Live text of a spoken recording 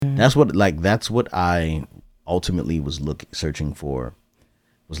That's what I ultimately was searching for,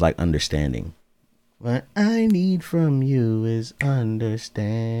 was like understanding. What I need from you is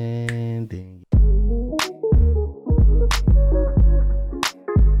understanding.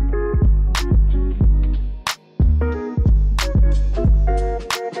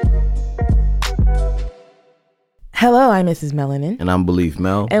 Hello, I'm Mrs. Melanin. And I'm Belief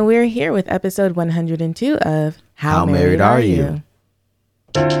Mel. And we're here with episode 102 of How Married Are You?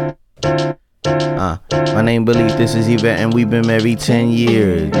 My name Belief, this is Yvette, and we've been married 10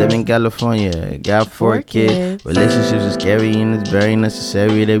 years. Live in California, got 4 kids. Relationships are scary and it's very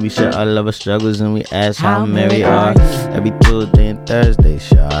necessary that we share all of our struggles and we ask how married are you? Every Tuesday and Thursday,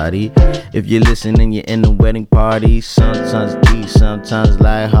 shawty. If you're listening, you're in the wedding party. Sometimes deep, sometimes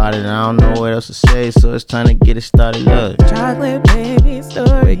lighthearted. I don't know what else to say, so it's time to get it started. Look. Chocolate baby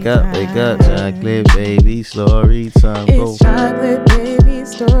story wake up, chocolate baby story time. It's chocolate baby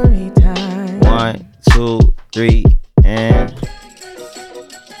story time. 1, 2, 3, and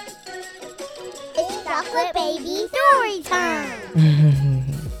it's chocolate baby story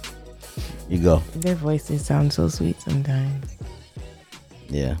time. You go. Their voices sound so sweet sometimes.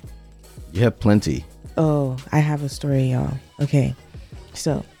 Yeah. You have plenty. Oh, I have a story, y'all. Okay.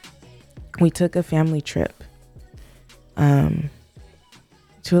 So, we took a family trip to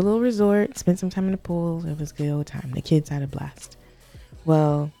a little resort, spent some time in the pool. It was a good old time. The kids had a blast.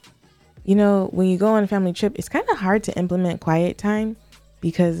 Well, you know, when you go on a family trip, it's kind of hard to implement quiet time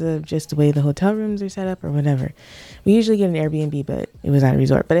because of just the way the hotel rooms are set up or whatever. We usually get an Airbnb, but it was at a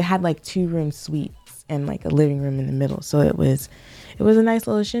resort. But it had like 2-room suites and like a living room in the middle. So it was a nice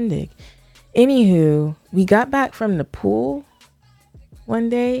little shindig. Anywho, we got back from the pool one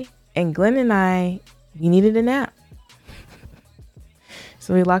day and Glenn and we needed a nap.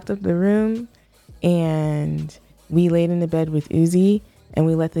 So we locked up the room and we laid in the bed with Uzi and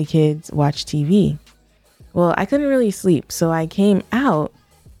we let the kids watch TV. Well, I couldn't really sleep, so I came out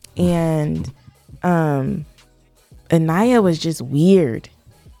and Anaya was just weird.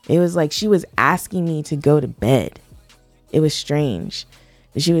 It was like she was asking me to go to bed. It was strange.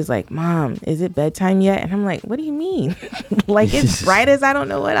 She was like, "Mom, is it bedtime yet?" And I'm like, "What do you mean?" Like, it's bright as I don't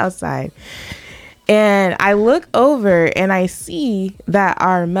know what outside. And I look over and I see that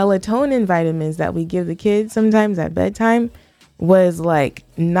our melatonin vitamins that we give the kids sometimes at bedtime was like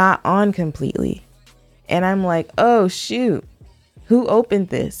not on completely. And I'm like, "Oh shoot, who opened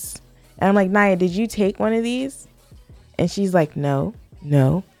this?" And I'm like, "Naya, did you take one of these?" And she's like, no.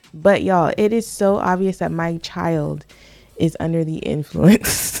 But y'all, it is so obvious that my child is under the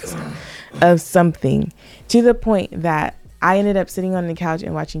influence of something, to the point that I ended up sitting on the couch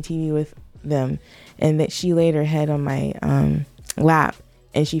and watching TV with them, and that she laid her head on my lap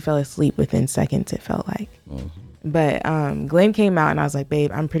and she fell asleep within seconds, it felt like. But Glenn came out and I was like, "Babe,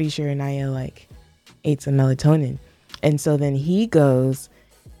 I'm pretty sure Anaya like ate some melatonin." And so then he goes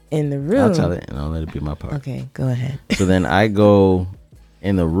in the room. I'll tell it and I'll let it be my part. Okay, go ahead. So then I go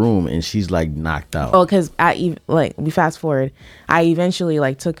in the room and she's like knocked out. Oh, because we fast forward. I eventually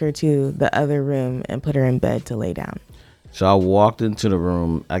like took her to the other room and put her in bed to lay down. So I walked into the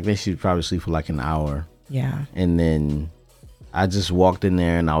room. I think she'd probably sleep for like an hour. Yeah. And then I just walked in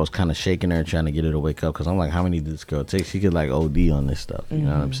there and I was kind of shaking her, trying to get her to wake up, because I'm like, how many did this girl take? She could like OD on this stuff. You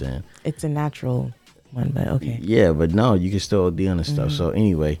know what I'm saying? It's a natural one, but okay. Yeah, but no, you can still OD on this stuff. So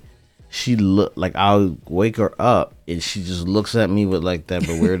anyway, she looked like, I'll wake her up and she just looks at me with like that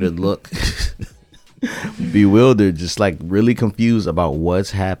bewildered look. Bewildered, just like really confused about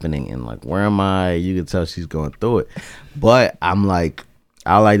what's happening and like, where am I? You can tell she's going through it. But I'm like,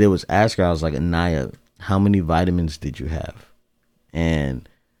 all I did was ask her, I was like, "Anaya, how many vitamins did you have?" And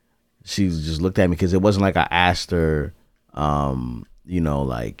she just looked at me, because it wasn't like I asked her,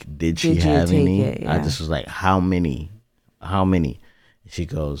 like, did she have any? It? Yeah. I just was like, how many? She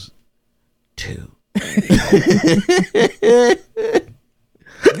goes, 2.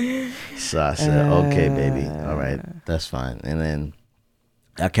 So I said, "Okay, baby, all right, that's fine." And then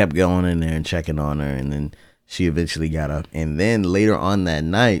I kept going in there and checking on her, and then she eventually got up. And then later on that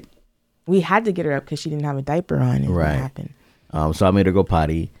night, we had to get her up because she didn't have a diaper on. And right. What happened? So I made her go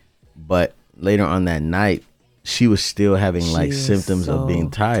potty. But later on that night, she was still having like symptoms of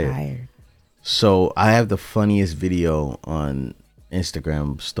being tired. So I have the funniest video on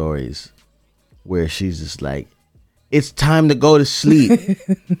Instagram stories where she's just like, "It's time to go to sleep.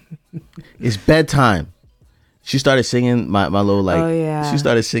 It's bedtime." She started singing my little like. Oh yeah. She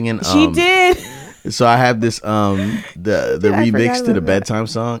started singing. She did. So I have this the remix to the bedtime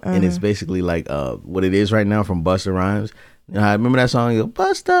song, and it's basically like What It Is Right Now from Busta Rhymes. I remember that song. You go,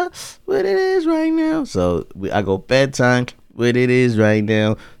 "Busta, what it is right now." So I go, "Bedtime, what it is right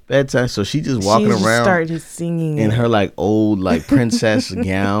now. bedtime. So she just walking She just around started singing in it her like old like princess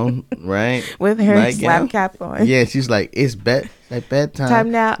gown, right? with her Nightgown. slap cap on. Yeah, she's like, it's bedtime.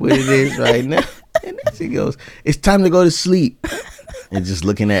 Time now. What it is right now. And then she goes, it's time to go to sleep. And just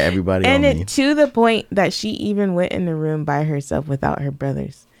looking at everybody And on me. to the point that she even went in the room by herself without her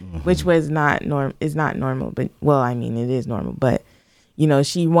brothers, which was not normal. But well, I mean, it is normal. But you know,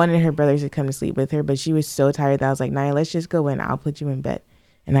 she wanted her brothers to come to sleep with her, but she was so tired that I was like, Naya, let's just go in. I'll put you in bed.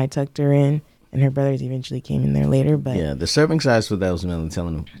 And I tucked her in, and her brothers eventually came in there later. But Yeah, the serving size for that was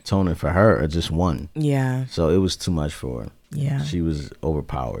melatonin for her are just one. yeah, So it was too much for her. yeah, She was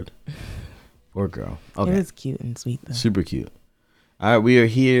overpowered. Poor girl. it Okay. was cute and sweet though. Super cute. All right, we are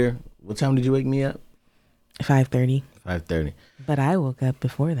here. What time did you wake me up? 5:30. 5:30. But I woke up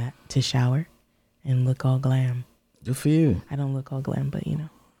before that to shower and look all glam. Good for you. I don't look all glam, but you know.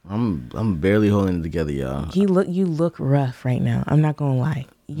 I'm barely holding it together, y'all. You look rough right now. I'm not gonna lie.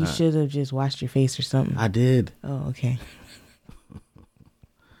 You should have just washed your face or something. I did. Oh, okay.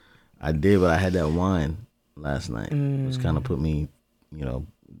 I did, but I had that wine last night, which kind of put me, you know,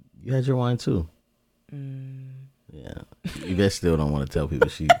 you had your wine too. Yeah. Yvette still don't want to tell people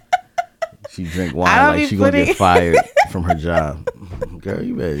she drink I wine don't like be she gonna putting- get fired from her job. Girl,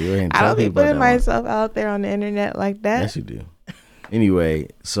 you ain't I tell don't be people putting that wine. myself out there on the internet like that. Yes, you do. Anyway,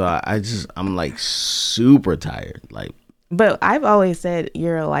 so I'm like super tired. Like, But I've always said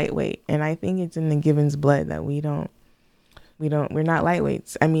you're a lightweight, and I think it's in the Gibbons blood that we're not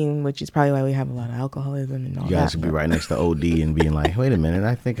lightweights. I mean, which is probably why we have a lot of alcoholism and all you that. guys should be right next to OD and being like, wait a minute,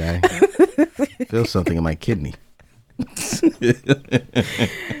 I think I feel something in my kidney.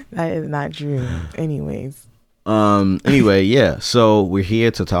 That is not true. Anyways, Anyway, yeah. So we're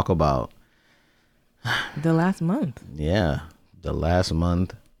here to talk about the last month. the last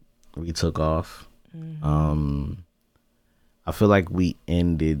month we took off. I feel like we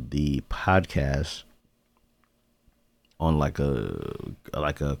ended the podcast on like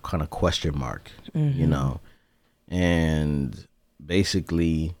a kind of question mark, you know, and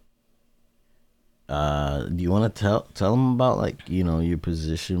basically, do you want to tell them about like, you know, your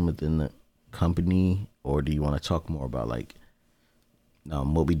position within the company, or do you want to talk more about like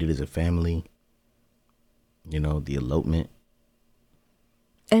what we did as a family, you know, the elopement?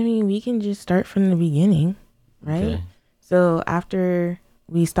 I mean, we can just start from the beginning, right? Okay. So after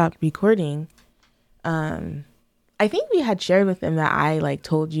we stopped recording, I think we had shared with them that I like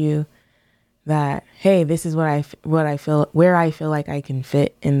told you that, hey, this is what I feel, where I feel like I can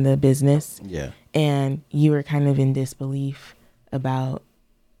fit in the business. Yeah. And you were kind of in disbelief about,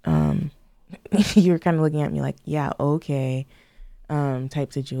 you were kind of looking at me like, yeah, okay,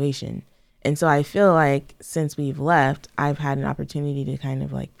 type situation. And so I feel like since we've left, I've had an opportunity to kind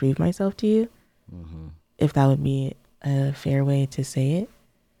of like prove myself to you, if that would be a fair way to say it.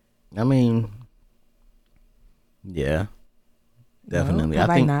 I mean, yeah, definitely. No? Have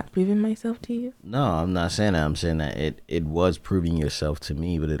I think not proven myself to you? no, I'm not saying that. I'm saying that it was proving yourself to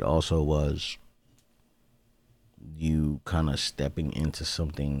me, but it also was you kind of stepping into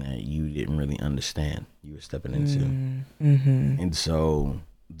something that you didn't really understand you were stepping into. And so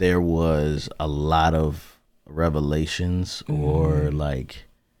there was a lot of revelations or like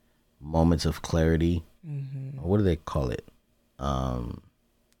moments of clarity. Or what do they call it?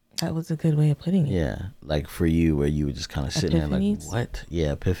 That was a good way of putting it. Yeah, like for you, where you were just kind of sitting there like, Epiphanies? what?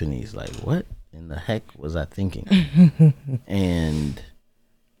 Yeah, epiphanies. Like, what in the heck was I thinking? And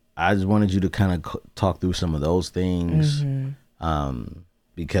I just wanted you to kind of talk through some of those things,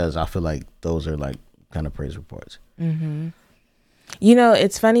 because I feel like those are like kind of praise reports. You know,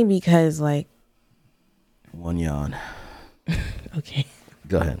 it's funny because like, One yawn. okay.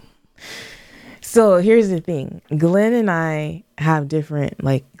 Go ahead. So here's the thing. Glenn and I have different,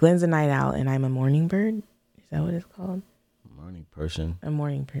 like Glenn's a night owl and I'm a morning bird. Is that what it's called? Morning person. A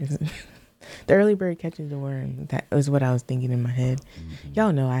morning person. The early bird catches the worm. That was what I was thinking in my head.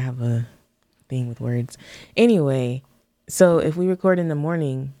 Y'all know I have a thing with words. Anyway, so if we record in the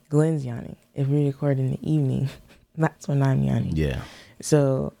morning, Glenn's yawning. If we record in the evening, that's when I'm yawning. Yeah.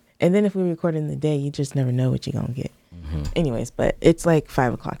 So, and then if we record in the day, you just never know what you're going to get. Anyways, but it's like 6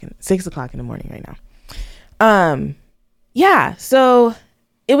 o'clock in the morning right now. Yeah. So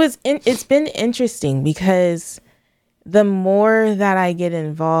it's been interesting because the more that I get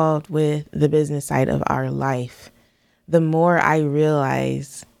involved with the business side of our life, the more I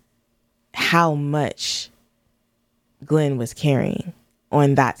realize how much Glenn was carrying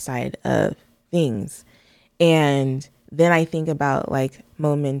on that side of things. And then I think about like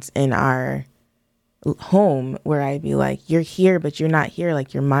moments in our home where I'd be like, you're here, but you're not here.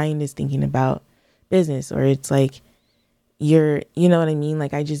 Like your mind is thinking about business, or it's like, you know what I mean?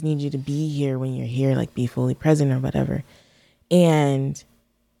 Like, I just need you to be here when you're here, like be fully present or whatever. And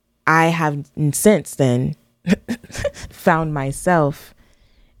I have since then found myself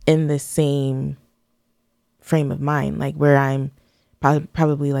in the same frame of mind, like where I'm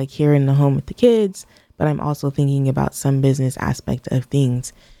probably like here in the home with the kids, but I'm also thinking about some business aspect of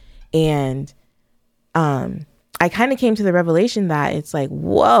things. And I kind of came to the revelation that it's like,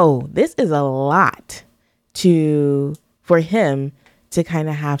 whoa, this is a lot for him to kind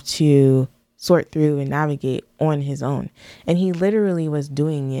of have to sort through and navigate on his own. And he literally was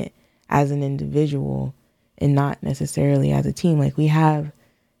doing it as an individual and not necessarily as a team. Like, we have a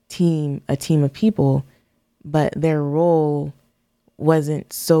team of people, but their role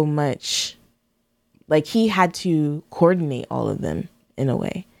wasn't so much like he had to coordinate all of them in a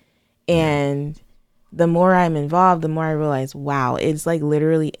way. And the more I'm involved, the more I realize, wow, it's like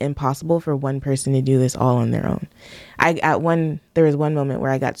literally impossible for one person to do this all on their own. There was one moment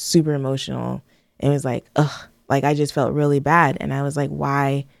where I got super emotional and was like, ugh, like I just felt really bad. And I was like,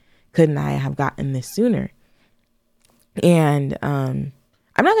 why couldn't I have gotten this sooner? And I'm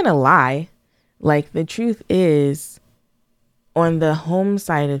not going to lie. Like, the truth is, on the home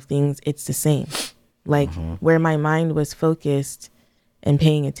side of things, it's the same. Like, where my mind was focused and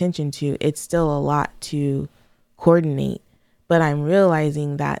paying attention to, it's still a lot to coordinate. But I'm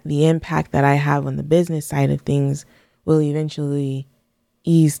realizing that the impact that I have on the business side of things will eventually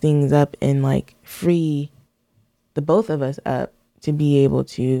ease things up and like free the both of us up to be able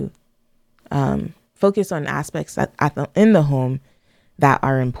to focus on aspects in the home that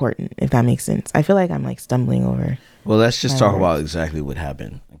are important, if that makes sense. I feel like I'm like stumbling over. Well, let's just talk about exactly what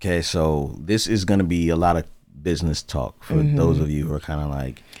happened. Okay, so this is going to be a lot of business talk for those of you who are kind of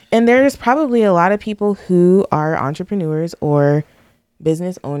like, and there's probably a lot of people who are entrepreneurs or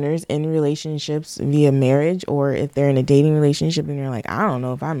business owners in relationships via marriage, or if they're in a dating relationship and they're like, I don't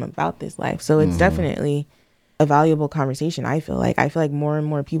know if I'm about this life. So it's definitely a valuable conversation. I feel like more and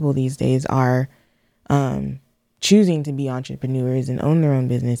more people these days are choosing to be entrepreneurs and own their own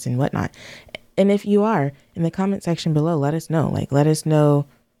business and whatnot. And if you are, in the comment section below, let us know. Like, let us know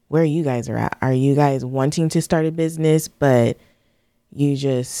where you guys are at. Are you guys wanting to start a business, but you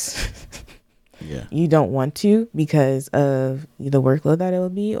just you don't want to because of the workload that it will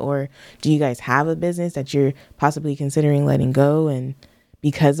be? Or do you guys have a business that you're possibly considering letting go and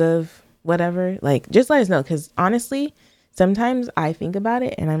because of whatever? Like, just let us know, because honestly, sometimes I think about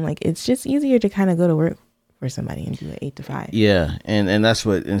it and I'm like, it's just easier to kind of go to work for somebody and do an 8 to 5. Yeah, and that's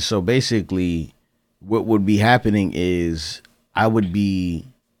what, and so basically what would be happening is I would be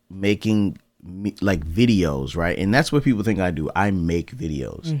making like videos, right? And that's what people think I do. I make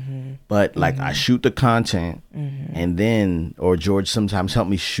videos, but like I shoot the content, and then, or George sometimes help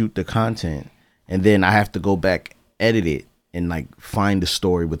me shoot the content, and then I have to go back, edit it, and like find the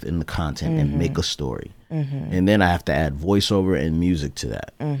story within the content and make a story. And then I have to add voiceover and music to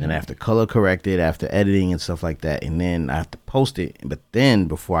that. And I have to color correct it after editing and stuff like that. And then I have to post it. But then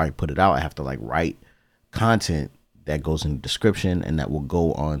before I put it out, I have to like write content that goes in the description and that will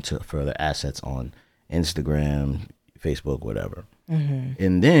go on to further assets on Instagram, Facebook, whatever.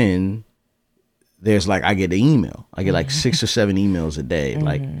 And then there's like, I get an email. I get like 6 or 7 emails a day.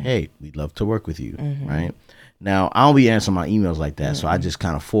 Like, hey, we'd love to work with you. Right now, I don't be answering my emails like that. So I just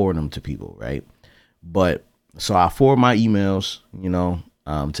kind of forward them to people. Right. But so I forward my emails, you know,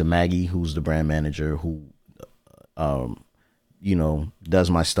 to Maggie, who's the brand manager, who, you know, does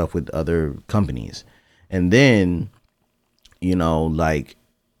my stuff with other companies. And then, you know, like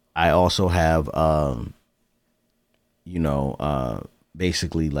I also have, you know,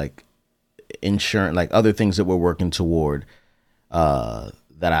 basically like insurance, like other things that we're working toward,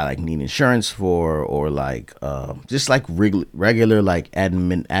 that I like need insurance for, or like just like regular like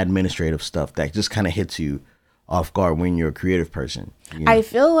administrative stuff that just kind of hits you off guard when you're a creative person. You know? I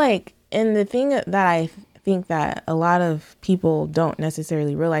feel like, and the thing that I think that a lot of people don't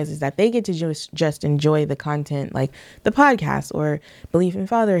necessarily realize is that they get to just enjoy the content, like the podcast or Belief in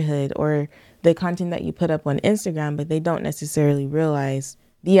Fatherhood or the content that you put up on Instagram, but they don't necessarily realize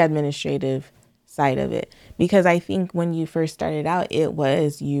the administrative side of it. Because I think when you first started out, it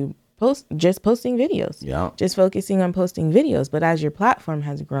was you just posting videos, just focusing on posting videos. But as your platform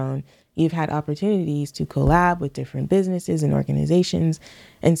has grown, you've had opportunities to collab with different businesses and organizations.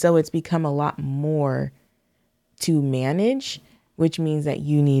 And so it's become a lot more to manage, which means that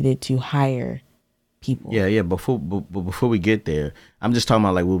you needed to hire people. Yeah. Before we get there, I'm just talking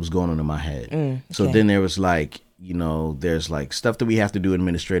about like what was going on in my head. So then there was like, you know, there's like stuff that we have to do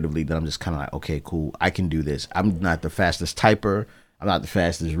administratively that I'm just kind of like, okay, cool, I can do this. I'm not the fastest typer. I'm not the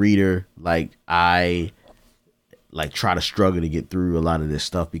fastest reader. Like I like try to struggle to get through a lot of this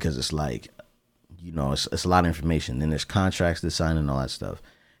stuff because it's like, you know, it's a lot of information. Then there's contracts to sign and all that stuff.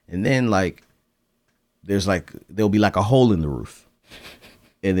 And then like there'll be like a hole in the roof.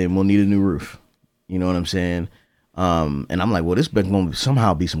 And then we'll need a new roof. You know what I'm saying? And I'm like, well, this is going to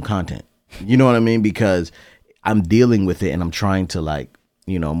somehow be some content. You know what I mean? Because I'm dealing with it and I'm trying to like,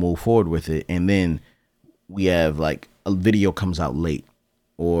 you know, move forward with it. And then we have like a video comes out late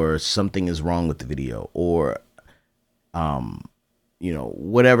or something is wrong with the video or, you know,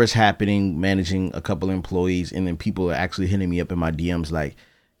 whatever's happening, managing a couple of employees. And then people are actually hitting me up in my DMs like,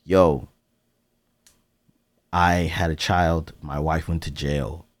 yo, I had a child. My wife went to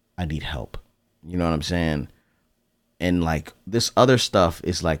jail. I need help. You know what I'm saying? And like this other stuff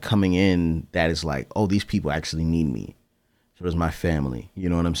is like coming in that is like, oh, these people actually need me. So does my family. You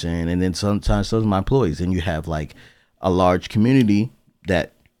know what I'm saying? And then sometimes so does my employees. And you have like a large community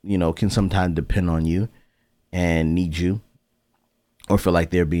that, you know, can sometimes depend on you and need you or feel like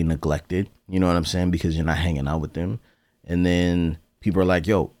they're being neglected. You know what I'm saying? Because you're not hanging out with them. And then people are like,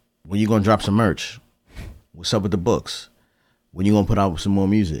 yo, when you going to drop some merch? What's up with the books? When you gonna put out some more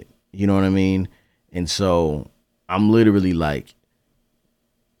music? You know what I mean? And so I'm literally like,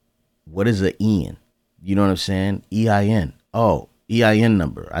 what is an EIN? You know what I'm saying? EIN. Oh, EIN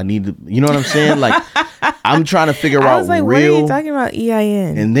number. I need to, you know what I'm saying? Like, I'm trying to figure out I was like, what are you talking about,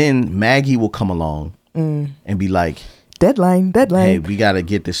 EIN? And then Maggie will come along and be like, deadline. hey, we got to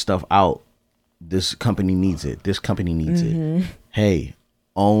get this stuff out. This company needs it. This company needs it. Hey,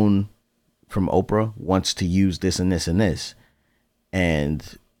 Own from Oprah wants to use this and this and this.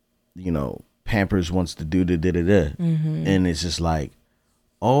 And, you know, Pampers wants to do da-da-da-da. And it's just like,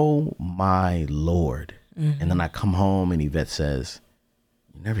 oh my Lord. And then I come home and Yvette says,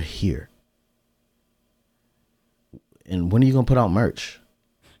 you're never here. And when are you going to put out merch?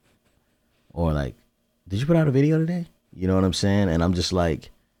 Or like, did you put out a video today? You know what I'm saying? And I'm just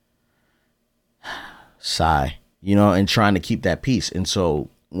like, sigh, you know, and trying to keep that peace. And so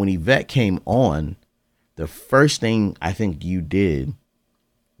when Yvette came on, the first thing I think you did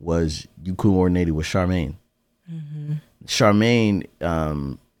was you coordinated with Charmaine. Charmaine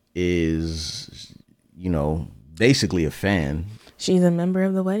is, you know, basically a fan. She's a member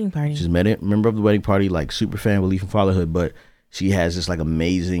of the wedding party. She's a member of the wedding party, like super fan, belief in fatherhood, but she has this like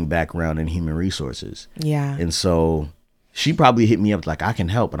amazing background in human resources. Yeah. And so she probably hit me up like, I can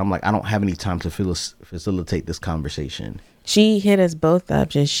help. And I'm like, I don't have any time to facilitate this conversation. She hit us both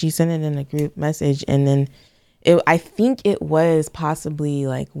up. She sent it in a group message. And then I think it was possibly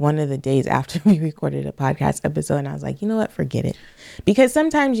like one of the days after we recorded a podcast episode. And I was like, you know what? Forget it. Because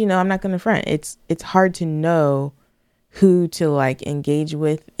sometimes, you know, I'm not going to front. It's hard to know who to like engage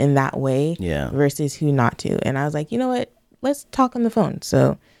with in that way versus who not to. And I was like, you know what? Let's talk on the phone.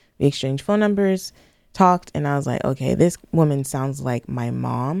 So we exchanged phone numbers, talked, and I was like, okay, this woman sounds like my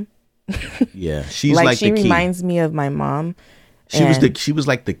mom. Yeah, she's like she the key. reminds me of my mom. She was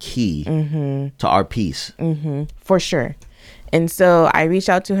like the key to our peace. For sure. And so I reached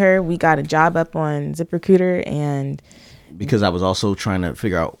out to her. We got a job up on ZipRecruiter, and because I was also trying to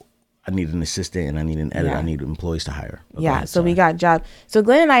figure out, I need an assistant and I need an editor. I need employees to hire. So we got job. So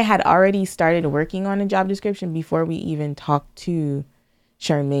Glenn and I had already started working on a job description before we even talked to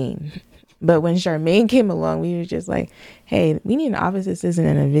Charmaine. But when Charmaine came along, we were just like, hey, we need an office assistant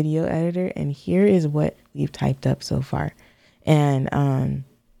and a video editor. And here is what we've typed up so far. And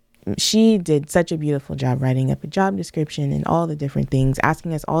she did such a beautiful job writing up a job description and all the different things,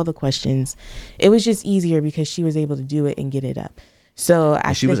 asking us all the questions. It was just easier because she was able to do it and get it up. So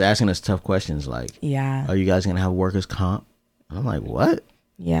she was asking us tough questions like, are you guys going to have workers' comp? And I'm like, what?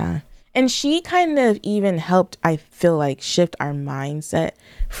 Yeah. And she kind of even helped, I feel like, shift our mindset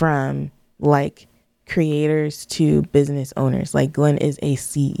from like creators to business owners. Like Glenn is a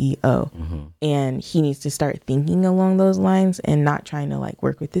CEO and he needs to start thinking along those lines and not trying to like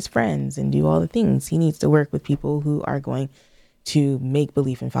work with his friends and do all the things. He needs to work with people who are going to make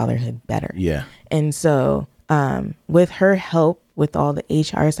belief in fatherhood better. Yeah. And so with her help with all the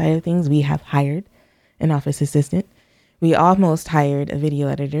HR side of things, we have hired an office assistant. We almost hired a video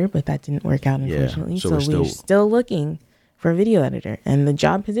editor, but that didn't work out, unfortunately. So we're still looking for a video editor, and the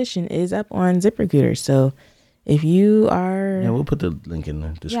job position is up on ZipRecruiter. So if you are, we'll put the link in the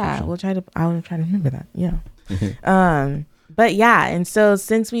description. Yeah, I'll try to remember that. Yeah. But yeah, and so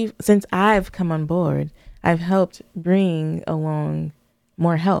since I've come on board, I've helped bring along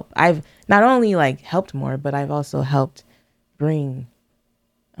more help. I've not only like helped more, but I've also helped bring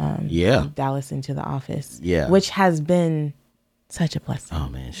Dallas into the office. Yeah. Which has been such a blessing. Oh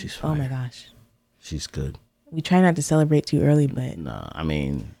man, she's fire. Oh my gosh. She's good. We try not to celebrate too early, but no, I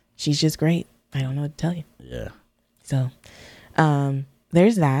mean, she's just great. I don't know what to tell you. Yeah. So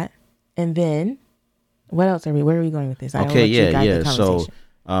there's that. And then what else where are we going with this? Okay, yeah. So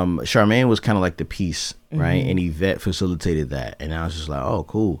Charmaine was kind of like the piece, right? And Yvette facilitated that. And I was just like, oh,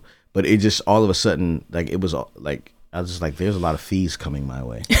 cool. But it just all of a sudden, like, it was like, I was just like, there's a lot of fees coming my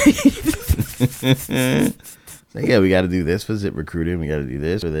way. So yeah, we got to do this for Zip Recruiting. We got to do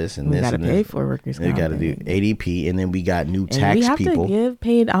this or this and we this. We got to pay this. for workers' We got to do ADP, and then we got new tax we have people. to give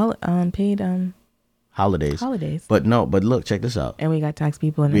paid holidays. But look, check this out. And we got tax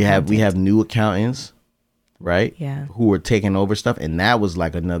people. We have new accountants, right? Yeah. Who are taking over stuff, and that was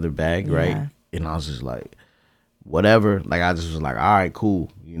like another bag, right? And I was just like, whatever. Like, I just was like, all right, cool,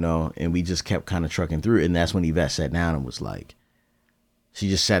 you know. And we just kept kind of trucking through, and that's when Yvette sat down and was like, she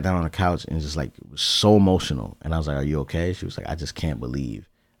just sat down on the couch and just like was so emotional. And I was like, are you okay? She was like, I just can't believe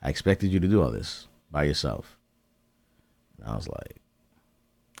I expected you to do all this by yourself. And I was like,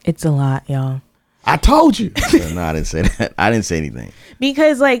 it's a lot, y'all. I told you. No, I didn't say that. I didn't say anything.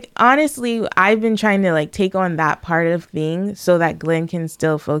 Because, like, honestly, I've been trying to, like, take on that part of things so that Glenn can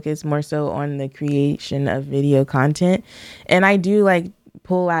still focus more so on the creation of video content. And I do, like,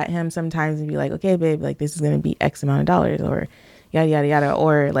 pull at him sometimes and be like, okay, babe, like, this is going to be X amount of dollars, or yada, yada, yada.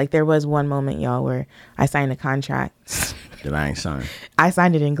 Or, like, there was one moment, y'all, where I signed a contract. That I ain't signed. I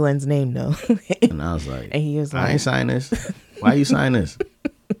signed it in Glenn's name, though. And I was like, and he was like, I ain't signed this. Why you sign this?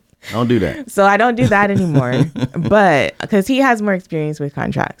 Don't do that. So I don't do that anymore, but because he has more experience with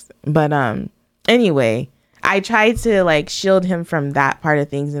contracts. But anyway, I try to like shield him from that part of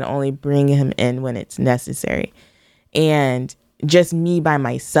things and only bring him in when it's necessary. And just me by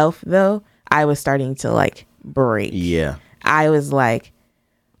myself, though, I was starting to like break. Yeah. I was like,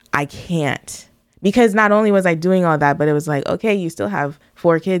 I can't. Because not only was I doing all that, but it was like, okay, you still have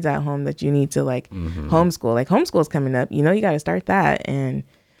 4 kids at home that you need to like homeschool. Like homeschool's coming up, you know, you got to start that and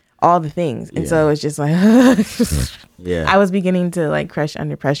all the things. And so it's just like, yeah, I was beginning to like crush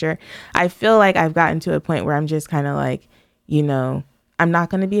under pressure. I feel like I've gotten to a point where I'm just kind of like, you know, I'm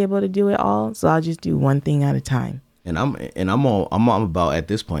not going to be able to do it all. So I'll just do one thing at a time. And I'm about at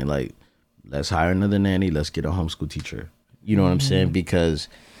this point, like, let's hire another nanny. Let's get a homeschool teacher. You know what I'm saying? Because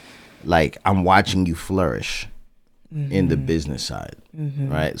like, I'm watching you flourish in the business side.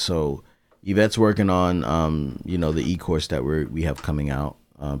 Right. So Yvette's working on, you know, the e-course that we have coming out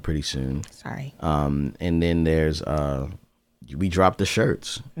pretty soon. Sorry. And then there's we dropped the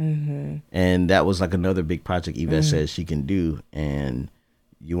shirts, and that was like another big project Yvette says she can do. And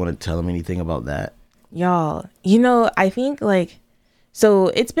you want to tell them anything about that? Y'all, you know, I think like, so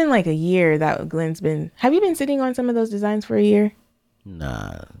it's been like a year that Glenn's been. Have you been sitting on some of those designs for a year?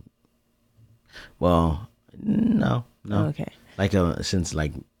 Nah. Well, no. Oh, okay. Like since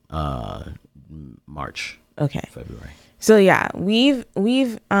like March. Okay. February. So yeah, we've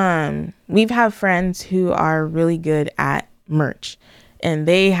have friends who are really good at merch, and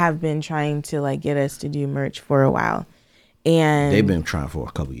they have been trying to like get us to do merch for a while, and they've been trying for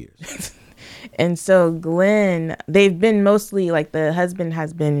a couple years. And so Glenn, they've been mostly like, the husband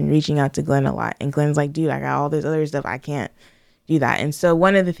has been reaching out to Glenn a lot, and Glenn's like, dude, I got all this other stuff, I can't do that. And so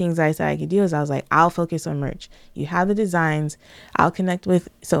one of the things I said I could do is I was like, I'll focus on merch. You have the designs, I'll connect with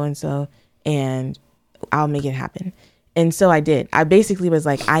so and so, and I'll make it happen. And so I did. I basically was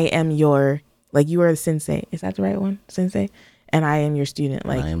like, I am your, like, you are the sensei. Is that the right one? Sensei? And I am your student.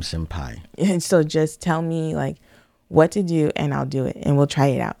 Like, I am senpai. And so just tell me like what to do and I'll do it, and we'll try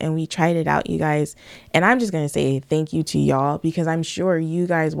it out. And we tried it out, you guys. And I'm just going to say thank you to y'all, because I'm sure you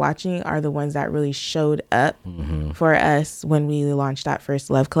guys watching are the ones that really showed up for us when we launched that first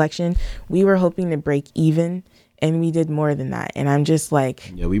Love collection. We were hoping to break even, and we did more than that. And I'm just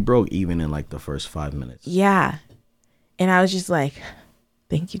like, yeah, we broke even in like the first 5 minutes. Yeah. And I was just like,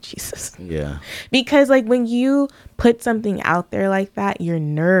 thank you, Jesus. Yeah. Because like when you put something out there like that, your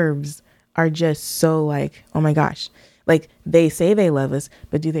nerves are just so like, oh my gosh. Like, they say they love us,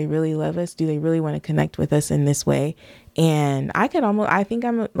 but do they really love us? Do they really want to connect with us in this way? And I think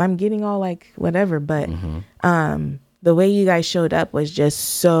I'm getting all like whatever, but the way you guys showed up was just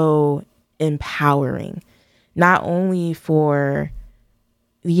so empowering, not only for,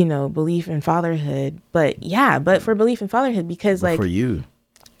 you know, belief in fatherhood, but for belief in fatherhood, because like, for you,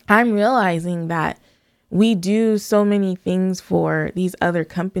 I'm realizing that we do so many things for these other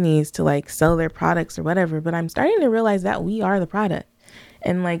companies to like sell their products or whatever, but I'm starting to realize that we are the product,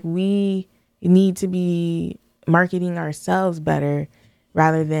 and like we need to be marketing ourselves better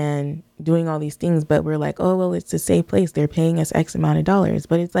rather than doing all these things. But we're like, oh, well, it's a safe place, they're paying us X amount of dollars.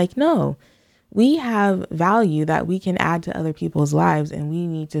 But it's like, no, we have value that we can add to other people's lives, and we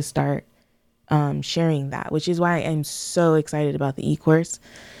need to start sharing that, which is why I'm so excited about the e-course.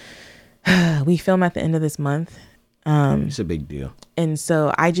 We film at the end of this month, It's a big deal. And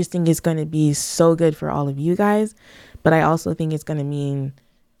so I just think it's going to be so good for all of you guys. But I also think it's going to mean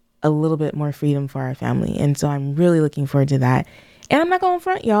a little bit more freedom for our family. And so I'm really looking forward to that. And I'm not going to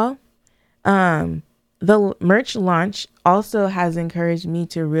front, y'all. The merch launch also has encouraged me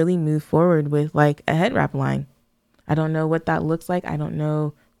to really move forward with like a head wrap line. I don't know what that looks like. I don't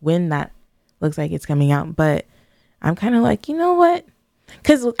know when that looks like it's coming out, but I'm kind of like, you know what?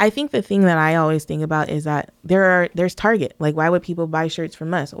 Because I think the thing that I always think about is that there's Target. Like, why would people buy shirts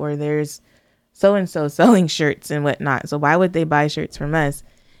from us? Or there's so-and-so selling shirts and whatnot. So why would they buy shirts from us?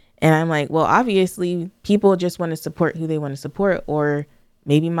 And I'm like, well, obviously people just want to support who they want to support, or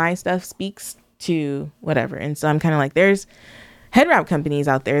maybe my stuff speaks to whatever. And so I'm kind of like, there's head wrap companies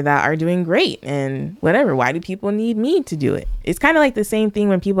out there that are doing great and whatever. Why do people need me to do it? It's kind of like the same thing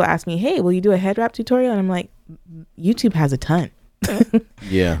when people ask me, hey, will you do a head wrap tutorial? And I'm like, YouTube has a ton.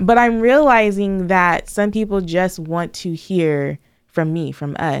 Yeah. But I'm realizing that some people just want to hear from me,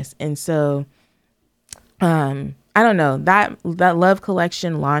 from us. And so I don't know, that Love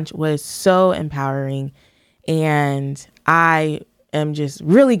Collection launch was so empowering, and I am just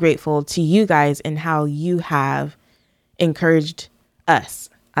really grateful to you guys and how you have encouraged us,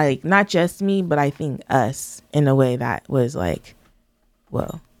 like not just me, but I think us, in a way that was like,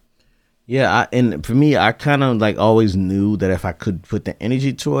 whoa. Yeah, and for me, I kind of like always knew that if I could put the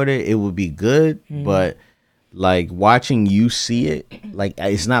energy toward it, it would be good. But like watching you see it, like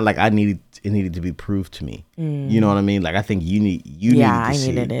it's not like it needed to be proved to me. You know what I mean? Like I think you needed to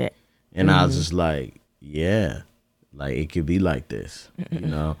see it. And I was just like, yeah, like it could be like this, you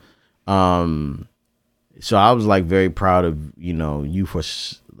know? So I was like very proud of, you for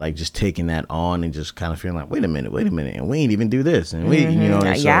like just taking that on and just kind of feeling like, wait a minute. And we ain't even do this. And we, and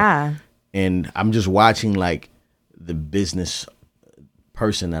so, yeah. And I'm just watching like the business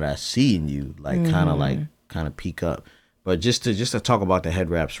person that I see in you, like kind of peak up. But just to talk about the head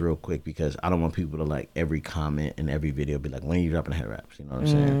wraps real quick, because I don't want people to like every comment and every video be like, when are you dropping the head wraps? You know what I'm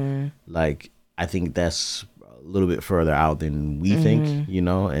saying? Like, I think that's a little bit further out than we think,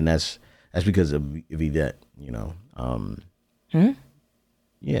 and that's because of Yvette,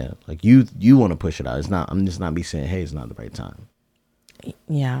 Yeah, like you want to push it out. It's not. I'm just not be saying, hey, it's not the right time.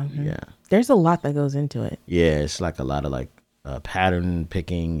 Yeah. Yeah. There's a lot that goes into it. Yeah, it's like a lot of like pattern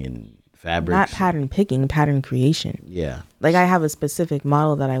picking and fabrics. Not pattern picking, pattern creation. Yeah. Like I have a specific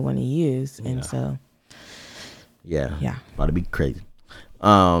model that I want to use, and so. Yeah. Yeah. About to be crazy.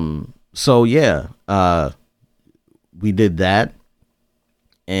 So yeah, we did that,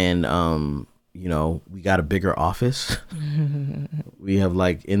 and we got a bigger office. We have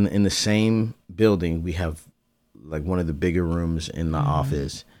like in the same building, we have like one of the bigger rooms in the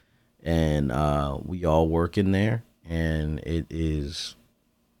office, and we all work in there, and it is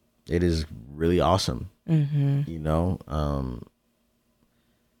really awesome.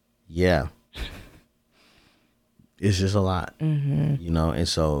 Yeah, it's just a lot, and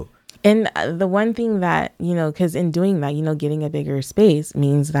so. And the one thing that, because in doing that, getting a bigger space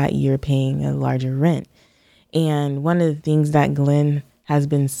means that you're paying a larger rent. And one of the things that Glenn has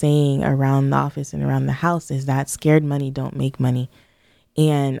been saying around the office and around the house is that scared money don't make money.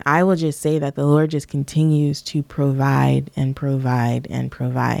 And I will just say that the Lord just continues to provide and provide and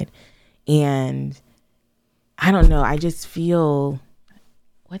provide. And I don't know, I just feel,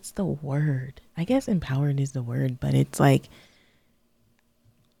 what's the word? I guess empowered is the word, but it's like,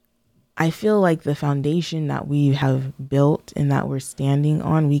 I feel like the foundation that we have built and that we're standing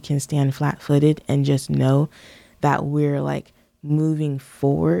on, we can stand flat-footed and just know that we're like moving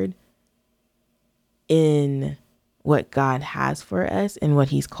forward in what God has for us and what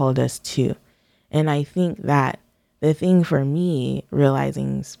he's called us to. And I think that the thing for me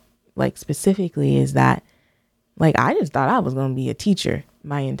realizing like specifically is that like I just thought I was going to be a teacher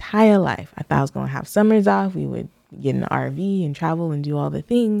my entire life. I thought I was going to have summers off. We would get an RV and travel and do all the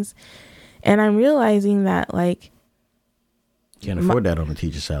things. And I'm realizing that like can't afford that on a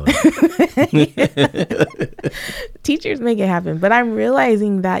teacher salary. Teachers make it happen. But I'm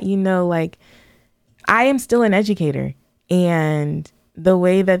realizing that, like I am still an educator, and the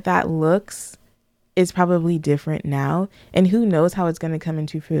way that looks is probably different now. And who knows how it's going to come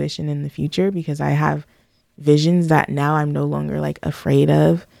into fruition in the future, because I have visions that now I'm no longer like afraid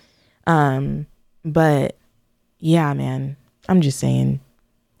of. But yeah, man, I'm just saying,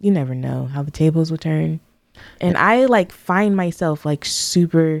 you never know how the tables will turn. And I like find myself like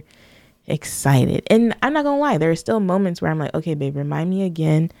super excited. And I'm not gonna lie, there are still moments where I'm like, okay, babe, remind me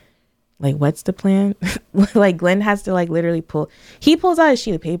again, like what's the plan? Like Glenn has to like literally pulls out a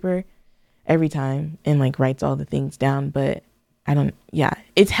sheet of paper every time and like writes all the things down. But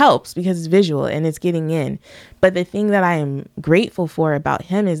it helps because it's visual and it's getting in. But the thing that I am grateful for about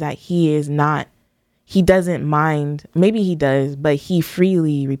him is that he doesn't mind. Maybe he does, but he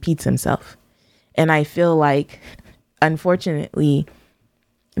freely repeats himself. And I feel like, unfortunately,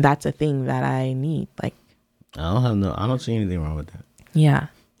 that's a thing that I need. Like, I don't see anything wrong with that. Yeah.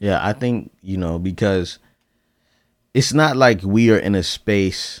 Yeah, I think, because it's not like we are in a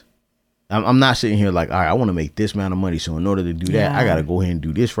space. I'm not sitting here like, all right, I want to make this amount of money. So in order to do that, I got to go ahead and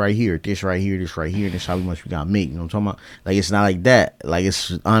do this right here, this right here, this right here. This how much we got to make. You know what I'm talking about? Like, it's not like that. Like,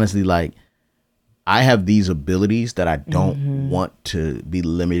 it's honestly like, I have these abilities that I don't want to be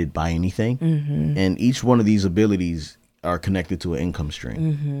limited by anything. And each one of these abilities are connected to an income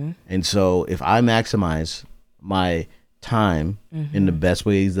stream. And so if I maximize my time in the best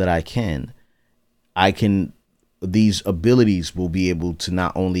ways that I can, these abilities will be able to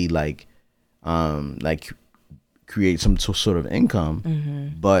not only like create some sort of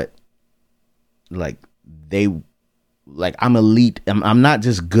income, but I'm elite. I'm not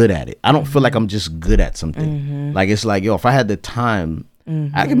just good at it. I don't feel like I'm just good at something. Like, it's like, if I had the time,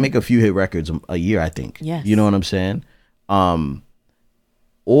 I could make a few hit records a year, I think. Yes. You know what I'm saying?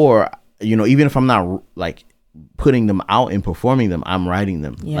 Or, even if I'm not like putting them out and performing them, I'm writing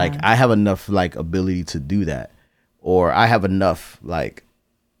them. Yeah. Like, I have enough like ability to do that. Or I have enough like,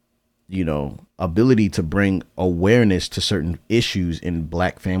 ability to bring awareness to certain issues in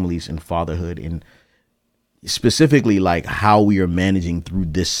Black families and fatherhood, and specifically like how we are managing through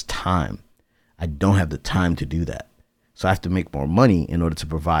this time. I don't have the time to do that. So I have to make more money in order to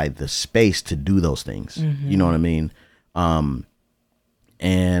provide the space to do those things. You know what I mean?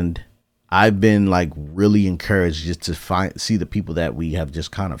 And I've been like really encouraged just to see the people that we have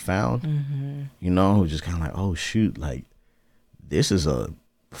just kind of found, who just kind of like, oh shoot, like this is a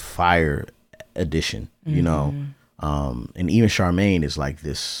fire edition, and even Charmaine is like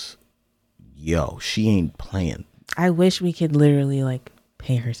this, she ain't playing. I wish we could literally like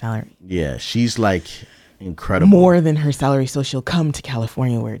pay her salary. Yeah, she's like incredible. More than her salary, so she'll come to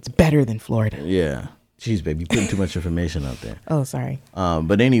California where it's better than Florida. Yeah. Jeez, baby, putting too much information out there. Oh, sorry.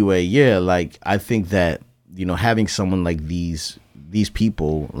 But anyway, yeah, like I think that, having someone like these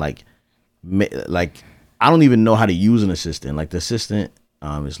people, like I don't even know how to use an assistant. Like the assistant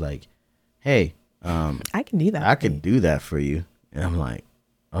is like, hey, I can do that. I can do that for you. And I'm like,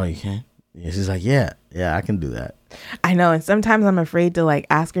 oh, you can? And she's like, yeah, I can do that. I know. And sometimes I'm afraid to like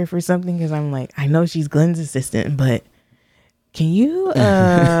ask her for something because I'm like, I know she's Glenn's assistant, but can you,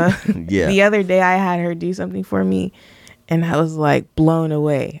 Yeah. The other day I had her do something for me and I was like blown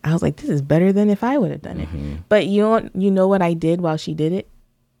away. I was like, this is better than if I would have done it. But you know what I did while she did it?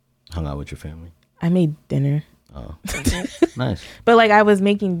 Hung out with your family. I made dinner. Oh, nice. But like I was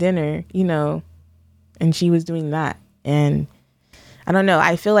making dinner, and she was doing that. And I don't know.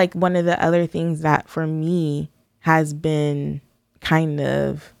 I feel like one of the other things that for me has been kind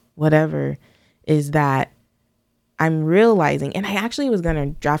of whatever is that I'm realizing, and I actually was going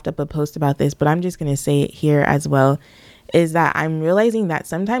to draft up a post about this, but I'm just going to say it here as well, is that I'm realizing that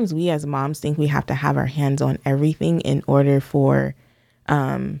sometimes we as moms think we have to have our hands on everything in order for,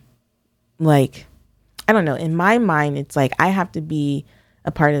 like, I don't know. In my mind, it's like I have to be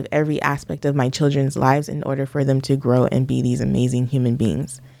a part of every aspect of my children's lives in order for them to grow and be these amazing human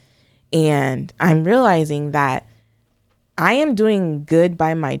beings. And I'm realizing that I am doing good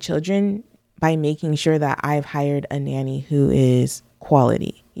by my children by making sure that I've hired a nanny who is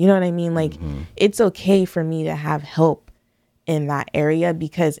quality. You know what I mean? Like, it's okay for me to have help in that area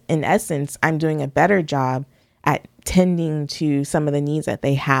because in essence, I'm doing a better job at tending to some of the needs that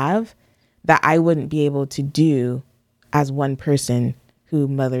they have that I wouldn't be able to do as one person who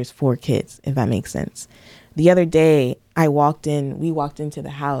mothers 4 kids, if that makes sense. The other day we walked into the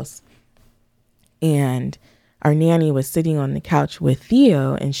house and our nanny was sitting on the couch with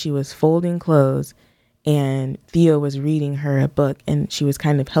Theo and she was folding clothes and Theo was reading her a book and she was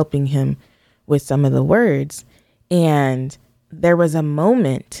kind of helping him with some of the words. And there was a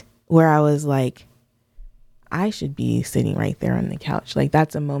moment where I was like, I should be sitting right there on the couch. Like,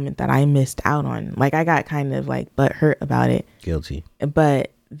 that's a moment that I missed out on. Like, I got kind of like butthurt about it. Guilty.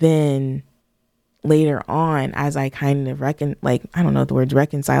 But then later on, as I kind of I don't know if the word's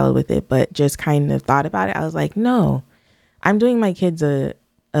reconciled with it, but just kind of thought about it, I was like, no, I'm doing my kids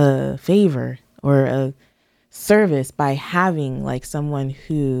a favor or a service by having like someone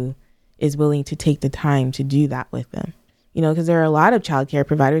who is willing to take the time to do that with them. Because there are a lot of childcare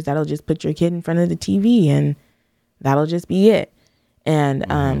providers that'll just put your kid in front of the TV and that'll just be it. And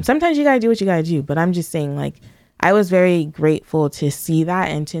sometimes you got to do what you got to do. But I'm just saying, like, I was very grateful to see that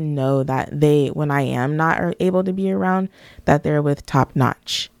and to know that they, when I am not able to be around, that they're with top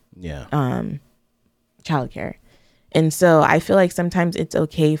notch childcare. And so I feel like sometimes it's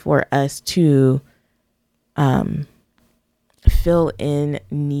okay for us to fill in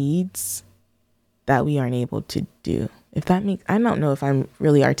needs that we aren't able to do. If that makes, I don't know if I'm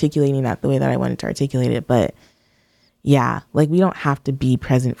really articulating that the way that I wanted to articulate it, but yeah, like we don't have to be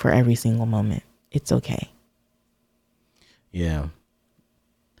present for every single moment. It's okay. Yeah.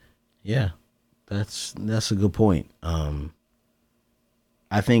 That's a good point.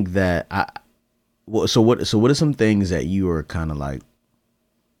 I think that so what are some things that you are kind of like,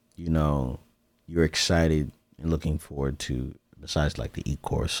 you're excited and looking forward to besides like the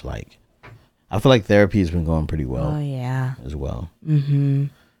e-course? Like, I feel like therapy has been going pretty well. Oh yeah. As well. Mm-hmm.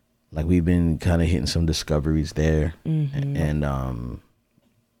 Like we've been kind of hitting some discoveries there, and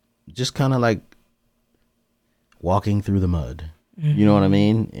just kind of like walking through the mud. You know what I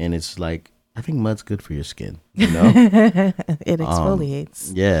mean? And it's like, I think mud's good for your skin, It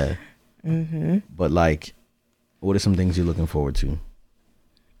exfoliates. Yeah. But like, what are some things you're looking forward to?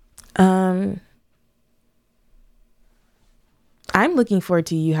 I'm looking forward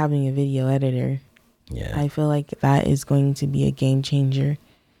to you having a video editor. Yeah. I feel like that is going to be a game changer.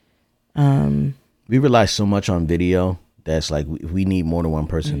 We rely so much on video that's like we need more than one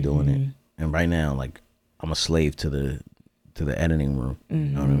person doing it. And right now, like, I'm a slave to the editing room. You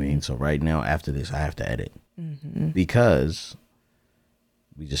know what I mean? So right now, after this, I have to edit because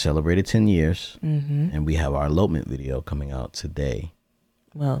we just celebrated 10 years and we have our elopement video coming out today.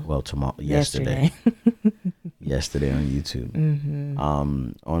 Well, tomorrow, yesterday. Yesterday on YouTube,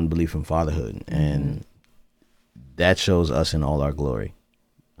 on Belief in Fatherhood, and that shows us in all our glory,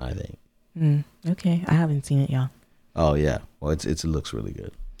 I think. Okay, I haven't seen it, y'all. Oh yeah, well it looks really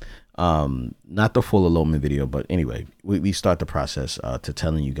good. Not the full elopement video, but anyway, we start the process to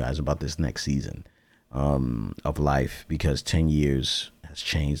telling you guys about this next season of life, because 10 years has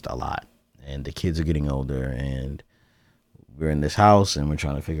changed a lot, and the kids are getting older, and we're in this house and we're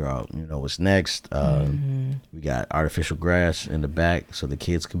trying to figure out, what's next. We got artificial grass in the back so the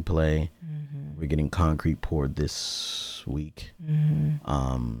kids can play. We're getting concrete poured this week.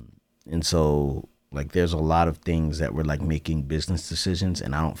 And so like there's a lot of things that we're like making business decisions,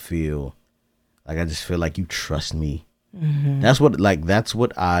 and I don't feel like, I just feel like you trust me. That's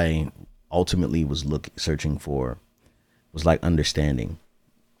what I ultimately was searching for, was like understanding.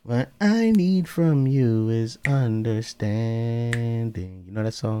 What I need from you is understanding. You know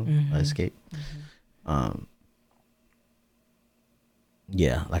that song, Escape?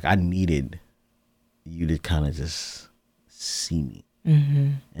 Yeah, like I needed you to kind of just see me.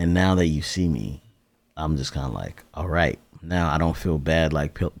 And now that you see me, I'm just kind of like, all right, now I don't feel bad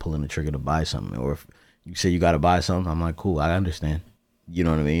like pulling the trigger to buy something. Or if you say you got to buy something, I'm like, cool, I understand. You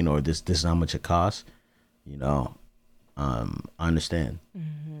know what I mean? Or this is how much it costs. I understand.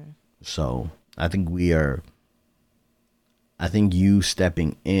 So I think you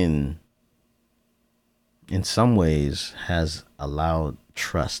stepping in some ways has allowed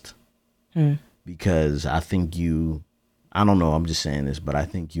trust, because I think I don't know, I'm just saying this, but I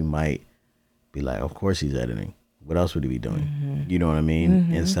think you might be like, of course he's editing. What else would he be doing? You know what I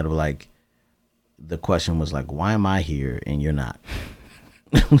mean? Instead of like, the question was like, why am I here and you're not?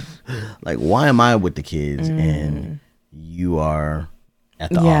 Like, why am I with the kids and you are at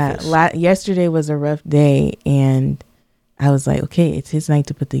the office? Yesterday was a rough day, and I was like, okay, it's his night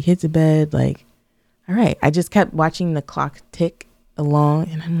to put the kids to bed. Like, all right. I just kept watching the clock tick along,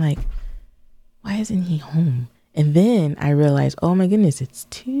 and I'm like, why isn't he home? And then I realized, oh my goodness, it's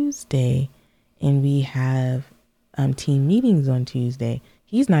Tuesday, and we have team meetings on Tuesday.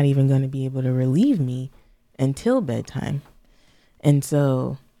 He's not even going to be able to relieve me until bedtime. And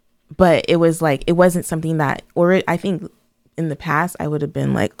so, but it was like, it wasn't something that, or I think in the past I would have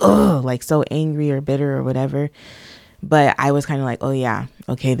been like, oh, like so angry or bitter or whatever. But I was kind of like, oh yeah,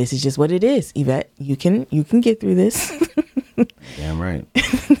 okay, this is just what it is. Yvette, you can get through this. Damn right.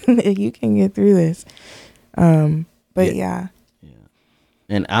 You can get through this. But yeah.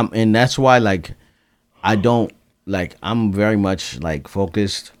 And that's why, like, I don't, like, I'm very much like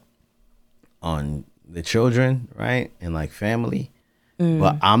focused on the children, right? And like family.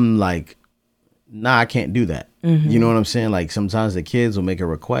 But I'm like, nah, I can't do that. You know what I'm saying? Like, sometimes the kids will make a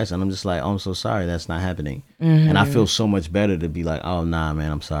request and I'm just like, oh, I'm so sorry, that's not happening. And I feel so much better to be like, oh, nah,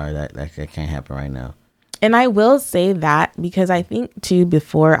 man, I'm sorry, that can't happen right now. And I will say that because I think too,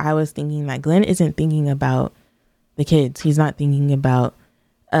 before I was thinking that Glenn isn't thinking about the kids. He's not thinking about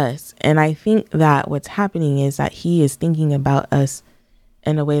us. And I think that what's happening is that he is thinking about us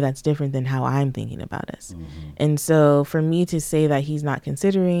in a way that's different than how I'm thinking about us. And so for me to say that he's not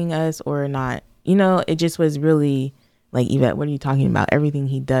considering us or not, you know, it just was really like, Yvette, what are you talking about? Everything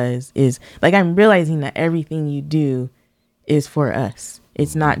he does is like, I'm realizing that everything you do is for us.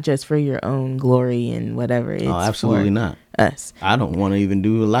 It's not just for your own glory and whatever. It's absolutely for not. Us. I don't want to even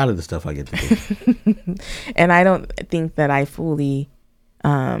do a lot of the stuff I get to do. And I don't think that I fully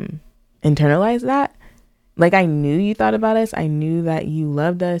internalized that. Like, I knew you thought about us. I knew that you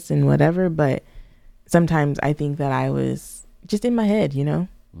loved us and whatever. But sometimes I think that I was just in my head, you know?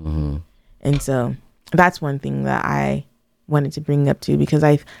 And so that's one thing that I wanted to bring up too, because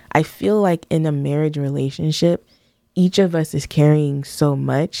I feel like in a marriage relationship, each of us is carrying so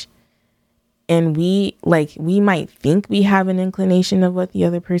much, and we might think we have an inclination of what the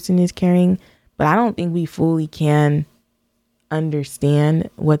other person is carrying, but I don't think we fully can understand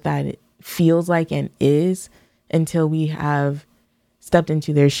what that feels like and is until we have stepped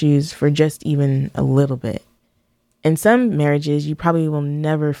into their shoes for just even a little bit. In some marriages, you probably will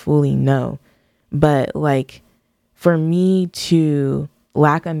never fully know, but like for me to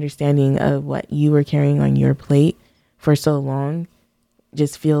lack understanding of what you were carrying on your plate for so long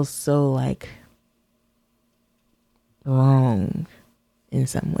just feels so like wrong in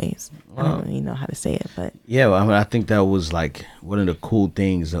some ways. I don't really know how to say it, but yeah, well, I mean, I think that was like one of the cool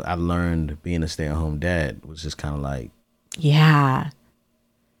things that I learned being a stay-at-home dad was just kind of like, yeah,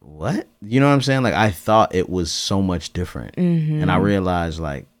 what? You know what I'm saying? Like, I thought it was so much different, and I realized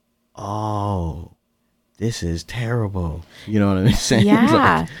like, oh, this is terrible. You know what I'm saying?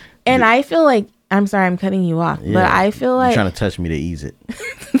 yeah. Like, And I feel like, I'm sorry, I'm cutting you off, but I feel like you're trying to touch me to ease it.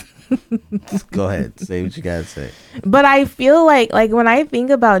 Go ahead, say what you gotta say. But I feel like when I think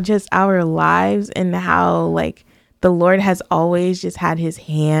about just our lives and how like the Lord has always just had his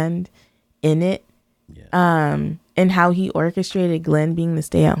hand in it, and how he orchestrated Glenn being the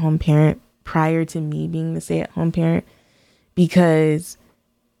stay-at-home parent prior to me being the stay-at-home parent, because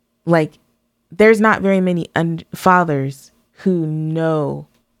like there's not very many fathers who know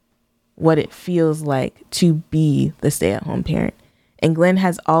what it feels like to be the stay-at-home parent. And Glenn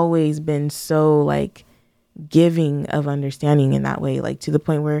has always been so like giving of understanding in that way, like to the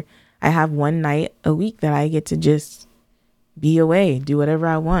point where I have one night a week that I get to just be away, do whatever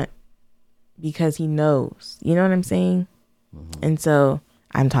I want, because he knows, you know what I'm saying? And so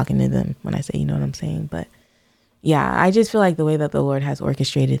I'm talking to them when I say, you know what I'm saying? But yeah, I just feel like the way that the Lord has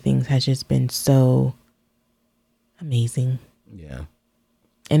orchestrated things has just been so amazing. Yeah.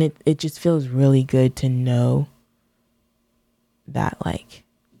 And it just feels really good to know that like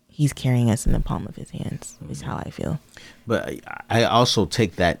he's carrying us in the palm of his hands is how I feel. But I also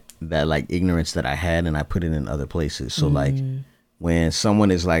take that like ignorance that I had and I put it in other places. So like when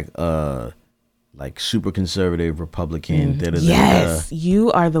someone is like super conservative Republican, yes,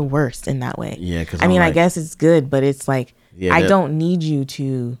 you are the worst in that way. Yeah, because I mean, I guess it's good, but it's like I don't need you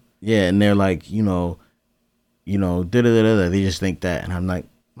to. Yeah, and they're like, you know, they just think that, and I'm like,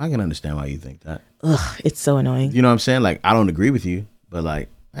 I can understand why you think that. Ugh, it's so annoying. You know what I'm saying? Like, I don't agree with you, but like,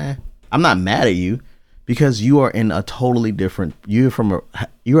 I'm not mad at you because you are in a totally different.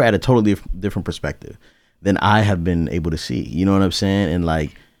 You're at a totally different perspective than I have been able to see. You know what I'm saying? And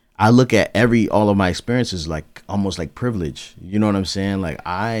like, I look at all of my experiences like almost like privilege. You know what I'm saying? Like,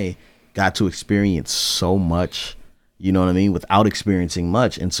 I got to experience so much. You know what I mean? Without experiencing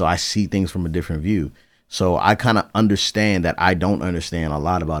much, and so I see things from a different view. So I kind of understand that I don't understand a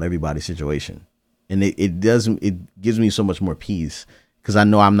lot about everybody's situation. And it gives me so much more peace because I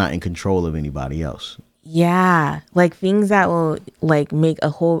know I'm not in control of anybody else. Yeah. Like things that will like make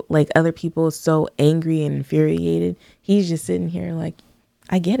other people so angry and infuriated. He's just sitting here like,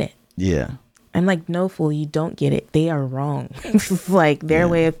 I get it. Yeah. I'm like, no, fool, you don't get it. They are wrong. Like their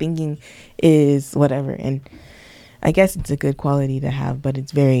way of thinking is whatever. And I guess it's a good quality to have, but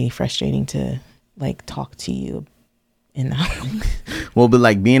it's very frustrating to like talk to you in that. Well, but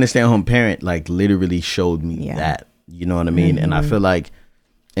like being a stay-at-home parent like literally showed me that, you know what I mean? And I feel like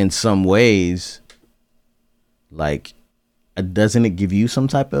in some ways, like, doesn't it give you some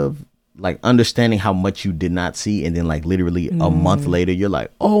type of like understanding how much you did not see, and then like literally a month later you're like,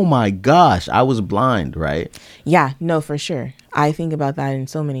 oh my gosh, I was blind, right? Yeah, no, for sure. I think about that in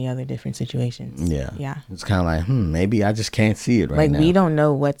so many other different situations. Yeah. It's kind of like, maybe I just can't see it right now. Like we don't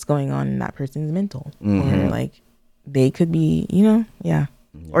know what's going on in that person's mental, or like they could be,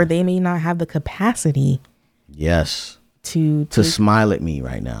 or they may not have the capacity. Yes. To smile at me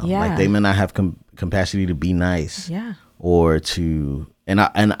right now. Yeah. Like they may not have capacity to be nice. Yeah. Or to,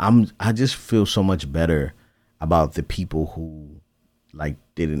 I just feel so much better about the people who like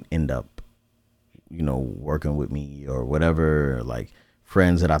didn't end up, working with me or whatever, like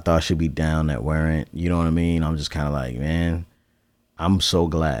friends that I thought should be down that weren't. You know what I mean? I'm just kind of like, man, I'm so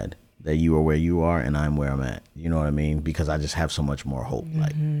glad that you are where you are and I'm where I'm at. You know what I mean? Because I just have so much more hope.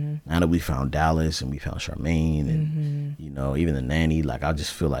 Like now that we found Dallas and we found Charmaine and you know, even the nanny, like I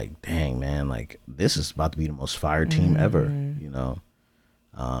just feel like, dang man, like this is about to be the most fire team ever, you know.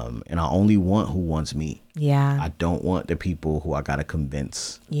 And I only want who wants me. Yeah. I don't want the people who I gotta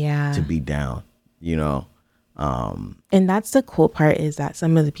convince to be down, you know. And that's the cool part, is that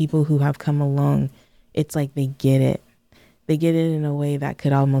some of the people who have come along, it's like they get it. They get it in a way that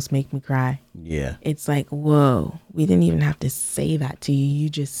could almost make me cry. Yeah. It's like, whoa, we didn't even have to say that to you. You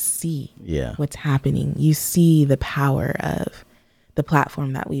just see what's happening. You see the power of the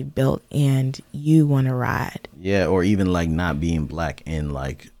platform that we've built and you want to ride. Yeah. Or even like not being black and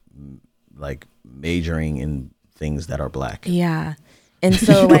like majoring in things that are black. Yeah. And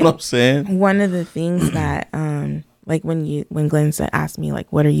so you know like what I'm saying? One of the things that like when Glenn asked me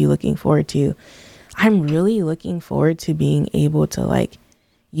like, what are you looking forward to? I'm really looking forward to being able to like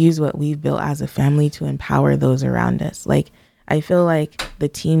use what we've built as a family to empower those around us. Like, I feel like the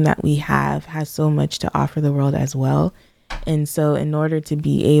team that we have has so much to offer the world as well. And so in order to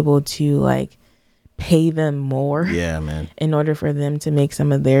be able to like pay them more, in order for them to make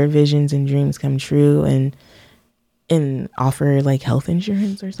some of their visions and dreams come true and offer like health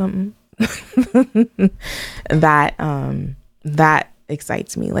insurance or something, that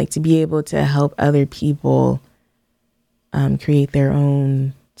excites me, like to be able to help other people create their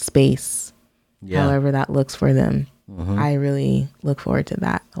own space, however that looks for them. I really look forward to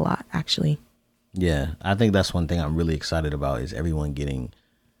that a lot, actually. Yeah, I think that's one thing I'm really excited about, is everyone getting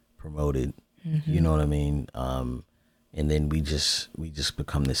promoted. You know what I mean? And then we just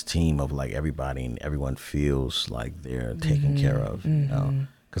become this team of like everybody, and everyone feels like they're taken care of, you know?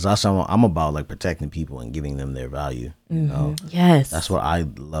 Because I'm about like protecting people and giving them their value, you know? Yes. That's what I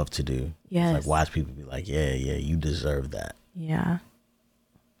love to do. Yes. Like watch people be like, yeah, you deserve that. Yeah.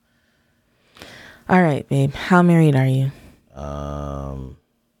 All right, babe. How married are you?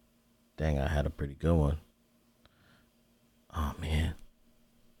 Dang, I had a pretty good one. Oh, man.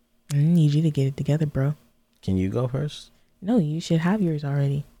 I need you to get it together, bro. Can you go first? No, you should have yours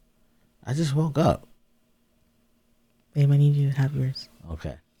already. I just woke up. Babe, I need you to have yours.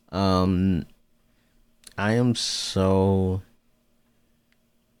 Okay. I am so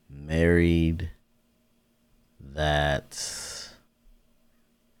married that...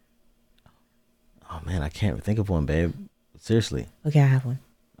 Oh, man, I can't think of one, babe. Seriously. Okay, I have one.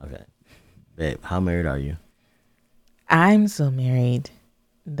 Okay. Babe, how married are you? I'm so married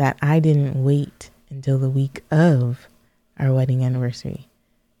that I didn't wait until the week of our wedding anniversary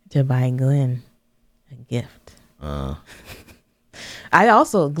to buy Glenn a gift. Glenn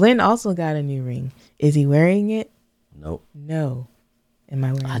also got a new ring. Is he wearing it? Nope. No. Am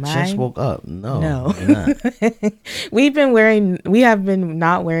I wearing mine? I just woke up. No. You're not. We have been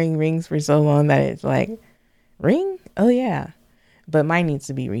not wearing rings for so long that it's like, ring? Oh yeah. But mine needs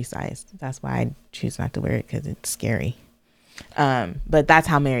to be resized. That's why I choose not to wear it, because it's scary. But that's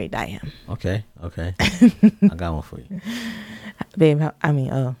how married I am. Okay. I got one for you. Babe,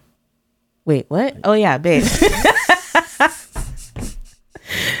 wait, what? Oh yeah, babe.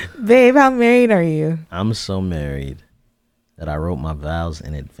 Babe, how married are you? I'm so married that I wrote my vows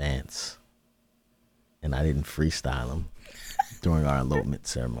in advance, and I didn't freestyle them during our elopement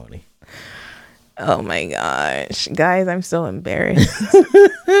ceremony. Oh my gosh. Guys, I'm so embarrassed.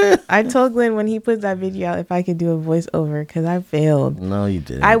 I told Glenn when he puts that video out if I could do a voiceover, because I failed. No, you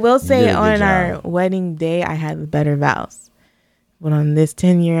didn't. I will say on our wedding day, I had the better vows. But on this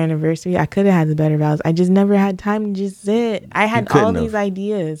 10-year anniversary, I could have had the better vows. I just never had time to just sit. I had all these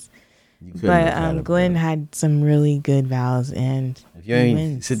ideas. But Glenn had some really good vows. And if you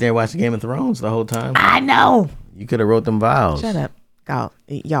ain't sit there and watch the Game of Thrones the whole time, I know. You could have wrote them vows. Shut up.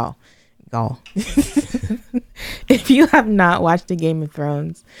 Y'all. If you have not watched the Game of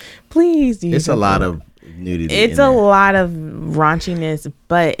Thrones, please do. It's a lot of nudity. It's a lot of raunchiness,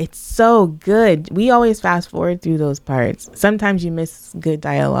 but it's so good. We always fast forward through those parts. Sometimes you miss good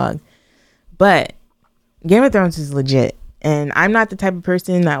dialogue, but Game of Thrones is legit. And I'm not the type of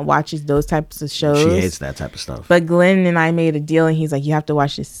person that watches those types of shows. She hates that type of stuff. But Glenn and I made a deal, and he's like, you have to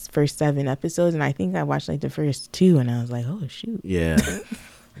watch this first 7 episodes. And I think I watched like the first 2, and I was like, oh shoot. Yeah.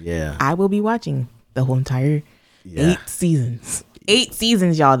 Yeah. I will be watching the whole entire 8 seasons. 8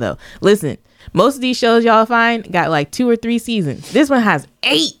 seasons, y'all, though. Listen, most of these shows y'all find got like 2 or 3 seasons. This one has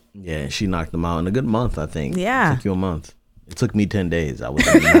 8. Yeah, she knocked them out in a good month, I think. Yeah. It took you a month. It took me 10 days. I was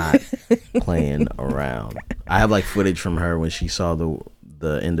not playing around. I have like footage from her when she saw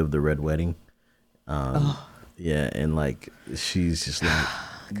the end of the Red Wedding. Yeah, and like she's just like,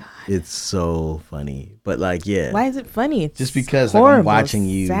 it's so funny. But like, yeah, Why is it funny? It's just because horrible, like, I'm watching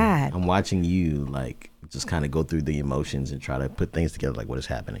you. sad. I'm watching you like just kind of go through the emotions and try to put things together, like what is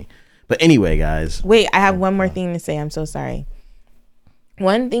happening. But anyway, guys. Wait, I have one more thing to say. I'm so sorry.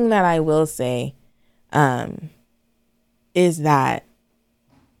 One thing that I will say is that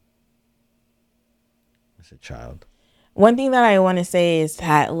As a child. one thing that I want to say is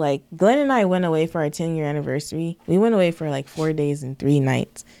that like Glenn and I went away for our 10-year anniversary. We went away for like 4 days and 3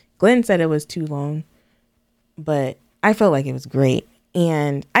 nights. Glenn said it was too long, but I felt like it was great.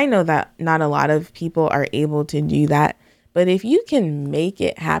 And I know that not a lot of people are able to do that. But if you can make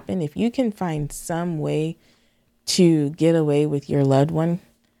it happen, if you can find some way to get away with your loved one,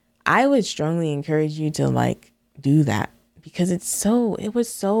 I would strongly encourage you to like do that because it was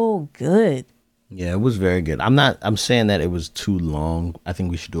so good. Yeah, it was very good. I'm saying that it was too long. I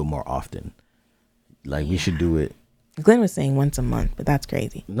think we should do it more often. Like we should do it. Glenn was saying once a month, but that's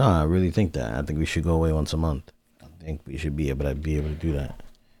crazy. No, I really think that. I think we should go away once a month. I think we should be able to do that.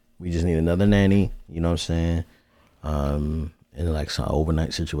 We just need another nanny, you know what I'm saying? In like some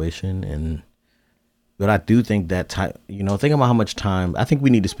overnight situation. But I do think that time, think about how much time, I think we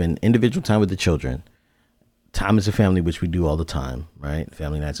need to spend individual time with the children, time as a family, which we do all the time, right?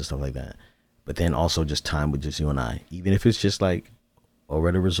 Family nights and stuff like that. But then also just time with just you and I, even if it's just like over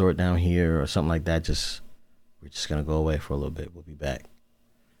at a resort down here or something like that, we're just going to go away for a little bit. We'll be back.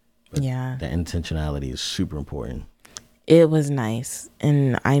 But yeah. The intentionality is super important. It was nice.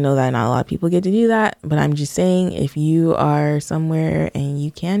 And I know that not a lot of people get to do that, but I'm just saying if you are somewhere and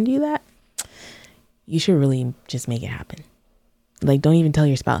you can do that, you should really just make it happen. Like, don't even tell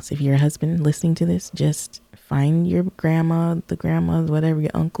your spouse. If you're a husband listening to this, just find your grandma, the grandmas, whatever,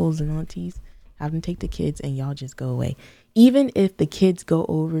 your uncles and aunties, have them take the kids and y'all just go away. Even if the kids go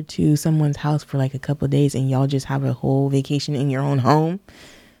over to someone's house for like a couple of days and y'all just have a whole vacation in your own home.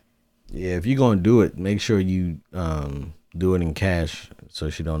 Yeah, if you're going to do it, make sure you do it in cash so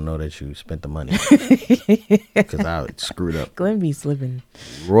she don't know that you spent the money. Because I screwed up. Glenn be slipping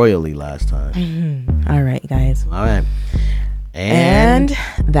royally last time. All right, guys. All right. And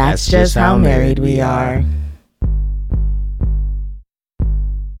that's just how married we are.